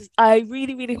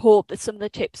really, really hope that some of the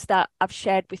tips that I've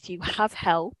shared with you have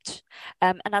helped.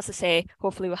 And as I say,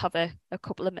 hopefully we'll have a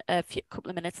couple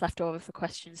of minutes left over for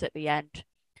questions at the end.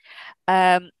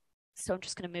 So I'm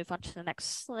just going to move on to the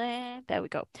next slide. There we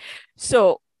go.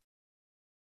 So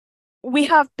we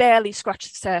have barely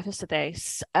scratched the surface of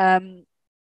this.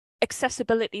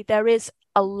 Accessibility, there is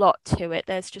a lot to it.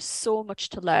 There's just so much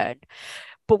to learn.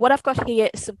 But what I've got here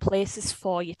is some places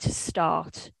for you to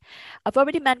start. I've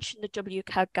already mentioned the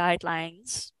WCAG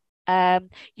guidelines.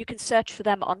 You can search for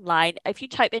them online. If you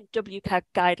type in WCAG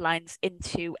guidelines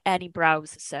into any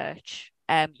browser search,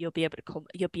 you'll be able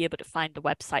to find the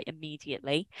website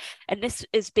immediately. And this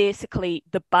is basically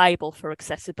the Bible for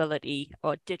accessibility,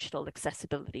 or digital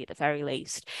accessibility at the very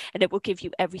least. And it will give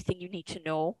you everything you need to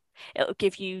know. It'll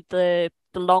give you the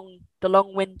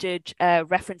long-winded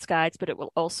reference guides, but it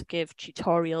will also give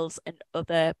tutorials and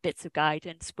other bits of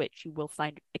guidance, which you will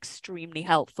find extremely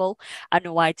helpful. I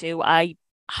know I do. I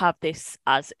have this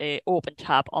as an open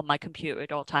tab on my computer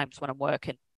at all times when I'm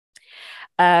working.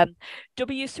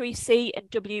 W3C and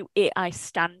WAI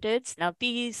standards. Now,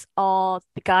 these are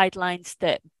the guidelines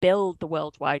that build the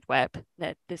World Wide Web.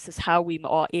 This is how we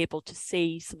are able to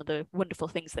see some of the wonderful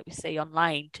things that we see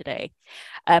online today.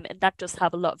 And that does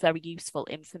have a lot of very useful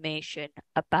information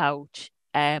about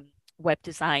web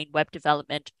design, web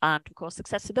development, and of course,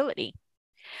 accessibility.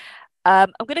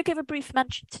 I'm going to give a brief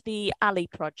mention to the Ali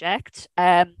project.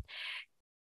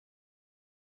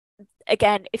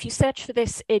 Again, if you search for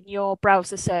this in your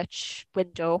browser search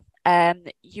window,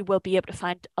 you will be able to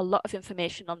find a lot of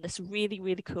information on this really,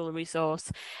 really cool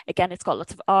resource. Again, it's got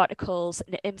lots of articles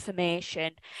and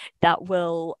information that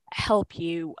will help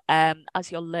you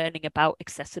as you're learning about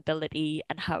accessibility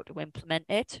and how to implement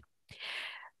it.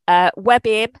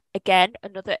 WebAIM, again,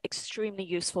 another extremely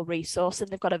useful resource, and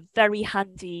they've got a very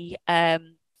handy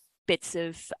bits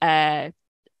of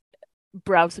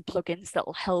browser plugins that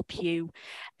will help you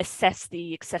assess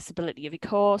the accessibility of your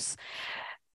course.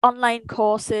 Online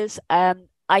courses,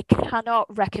 I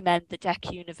cannot recommend the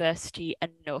Deck University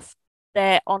enough.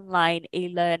 Their online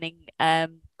e-learning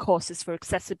courses for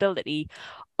accessibility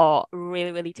are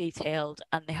really, really detailed,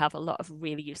 and they have a lot of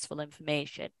really useful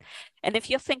information. And if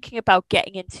you're thinking about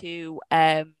getting into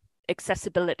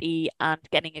accessibility and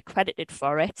getting accredited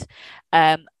for it,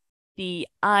 the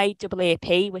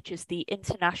IAAP, which is the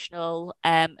International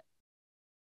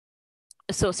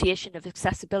Association of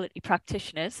Accessibility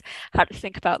Practitioners, had to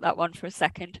think about that one for a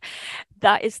second.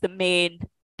 That is the main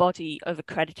body of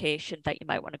accreditation that you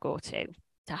might want to go to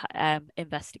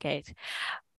investigate.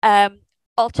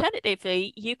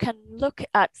 Alternatively, you can look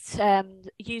at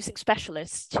using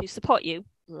specialists to support you,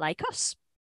 like us.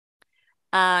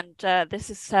 And this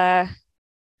is a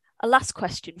last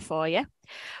question for you.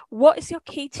 What is your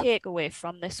key takeaway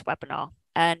from this webinar?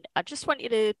 And I just want you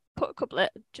to put a couple of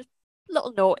just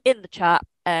little note in the chat,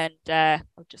 and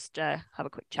I'll just have a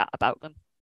quick chat about them.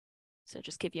 So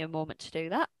just give you a moment to do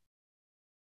that.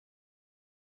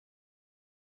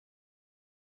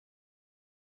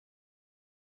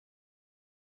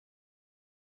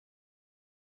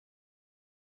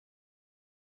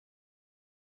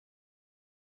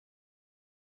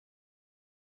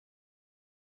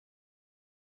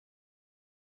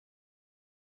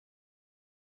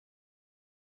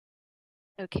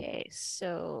 Okay,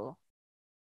 so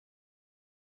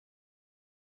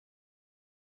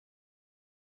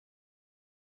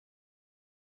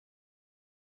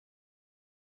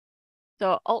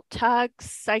alt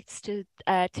tags, sites to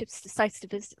tips to sites to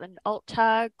visit and alt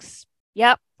tags.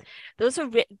 Yep, those are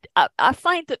I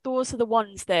find that those are the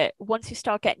ones that once you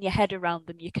start getting your head around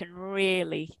them, you can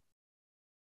really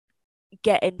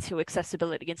get into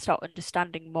accessibility and start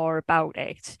understanding more about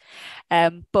it.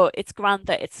 But it's grand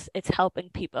that it's helping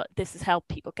people. This has helped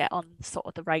people get on sort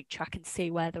of the right track and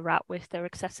see where they're at with their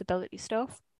accessibility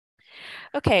stuff.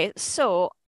 Okay, so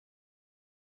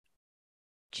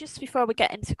just before we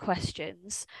get into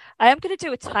questions, I am going to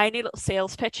do a tiny little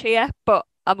sales pitch here, but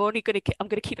I'm going to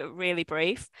keep it really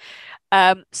brief.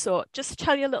 So just to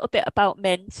tell you a little bit about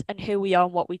Mint and who we are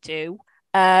and what we do.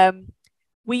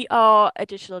 We are a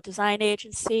digital design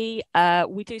agency.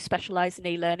 We do specialize in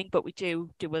e-learning, but we do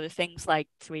other things like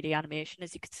 3D animation,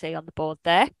 as you can see on the board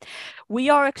there. We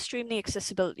are extremely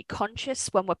accessibility conscious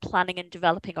when we're planning and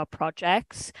developing our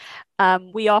projects.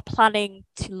 We are planning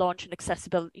to launch an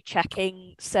accessibility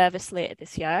checking service later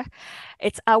this year.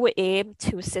 It's our aim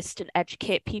to assist and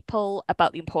educate people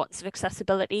about the importance of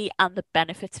accessibility and the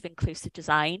benefits of inclusive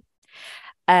design.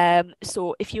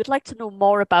 So if you would like to know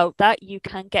more about that, you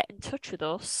can get in touch with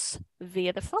us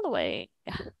via the following.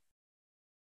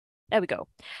 There we go.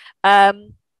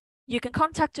 You can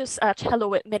contact us at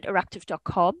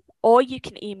hello@minteractive.com, or you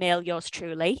can email yours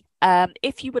truly.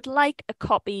 If you would like a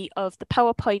copy of the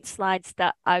PowerPoint slides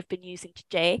that I've been using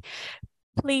today,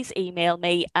 please email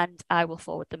me and I will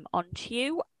forward them on to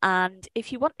you. And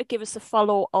if you want to give us a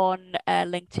follow on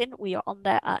LinkedIn, we are on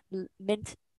there at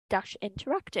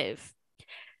mint-interactive.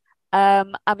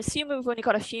 I'm assuming we've only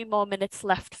got a few more minutes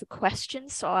left for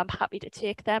questions, so I'm happy to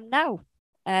take them now.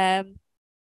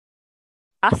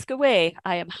 Ask away.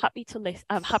 I am happy to listen.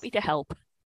 I'm happy to help.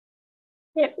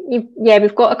 Yeah,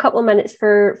 we've got a couple of minutes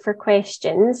for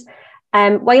questions.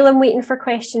 While I'm waiting for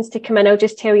questions to come in, I'll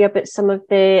just tell you about some of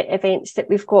the events that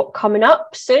we've got coming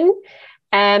up soon.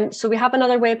 So we have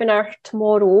another webinar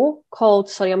tomorrow called,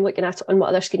 sorry, I'm looking at it on my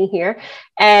other screen here.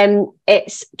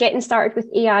 It's Getting Started with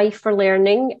AI for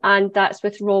Learning, and that's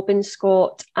with Robin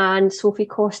Scott and Sophie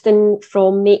Costin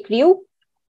from Make Real.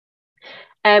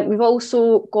 We've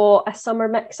also got a summer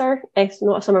mixer,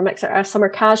 not a summer mixer, a summer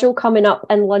casual coming up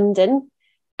in London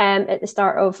at the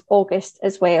start of August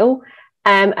as well.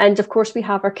 And of course, we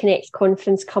have our Connect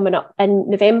conference coming up in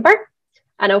November.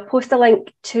 And I'll post a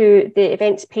link to the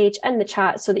events page in the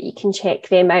chat so that you can check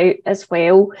them out as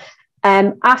well.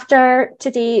 After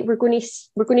today, we're going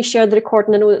to share the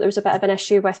recording. I know that there was a bit of an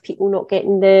issue with people not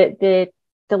getting the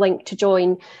link to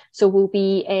join, so we'll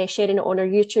be sharing it on our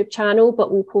YouTube channel,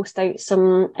 but we'll post out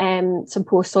some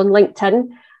posts on LinkedIn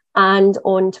and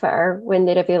on Twitter when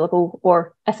they're available,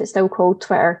 or if it's still called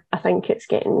Twitter. I think it's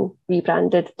getting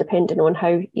rebranded depending on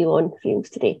how Elon feels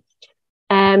today.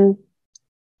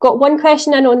 Got one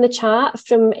question in on the chat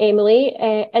from Emily.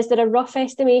 Is there a rough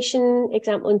estimation,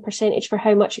 example in percentage, for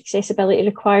how much accessibility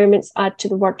requirements add to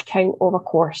the word count of a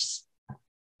course?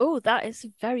 Oh, that is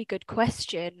a very good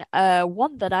question.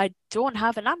 One that I don't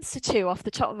have an answer to off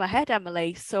the top of my head,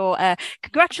 Emily. So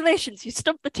congratulations, you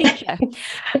stumped the teacher.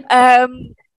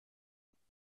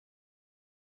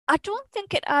 I don't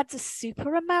think it adds a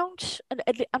super amount. And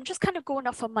I'm just kind of going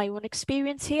off on my own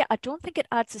experience here. I don't think it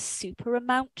adds a super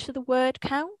amount to the word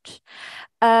count.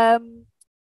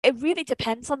 It really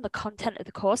depends on the content of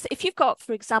the course. If you've got,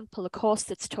 for example, a course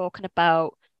that's talking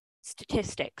about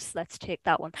statistics, let's take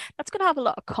that one. That's going to have a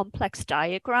lot of complex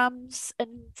diagrams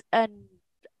and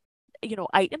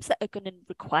items that are going to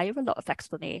require a lot of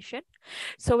explanation.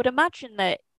 So I would imagine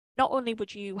that not only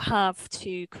would you have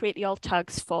to create the alt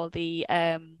tags for the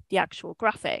actual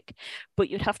graphic, but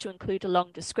you'd have to include a long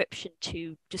description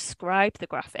to describe the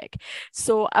graphic.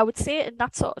 So I would say in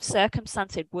that sort of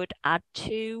circumstance, it would add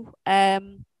to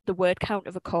the word count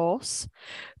of a course.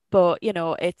 But,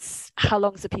 it's how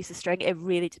long's a piece of string? It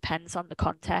really depends on the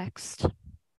context.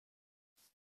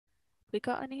 We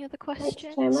got any other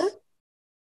questions?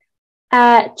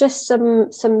 Thanks, just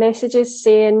some messages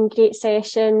saying great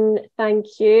session, thank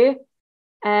you.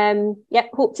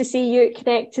 Hope to see you at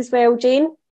Connect as well,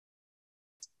 Jane.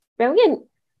 Brilliant.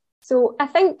 So I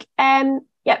think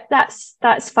that's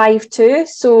 5-2.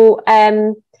 So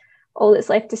all that's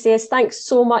left to say is thanks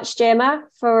so much, Gemma,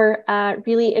 for a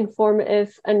really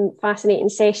informative and fascinating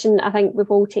session. I think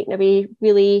we've all taken away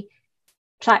really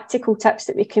practical tips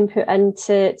that we can put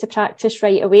into practice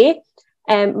right away.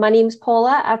 My name's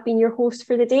Paula. I've been your host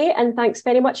for the day, and thanks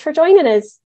very much for joining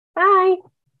us. Bye.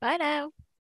 Bye now.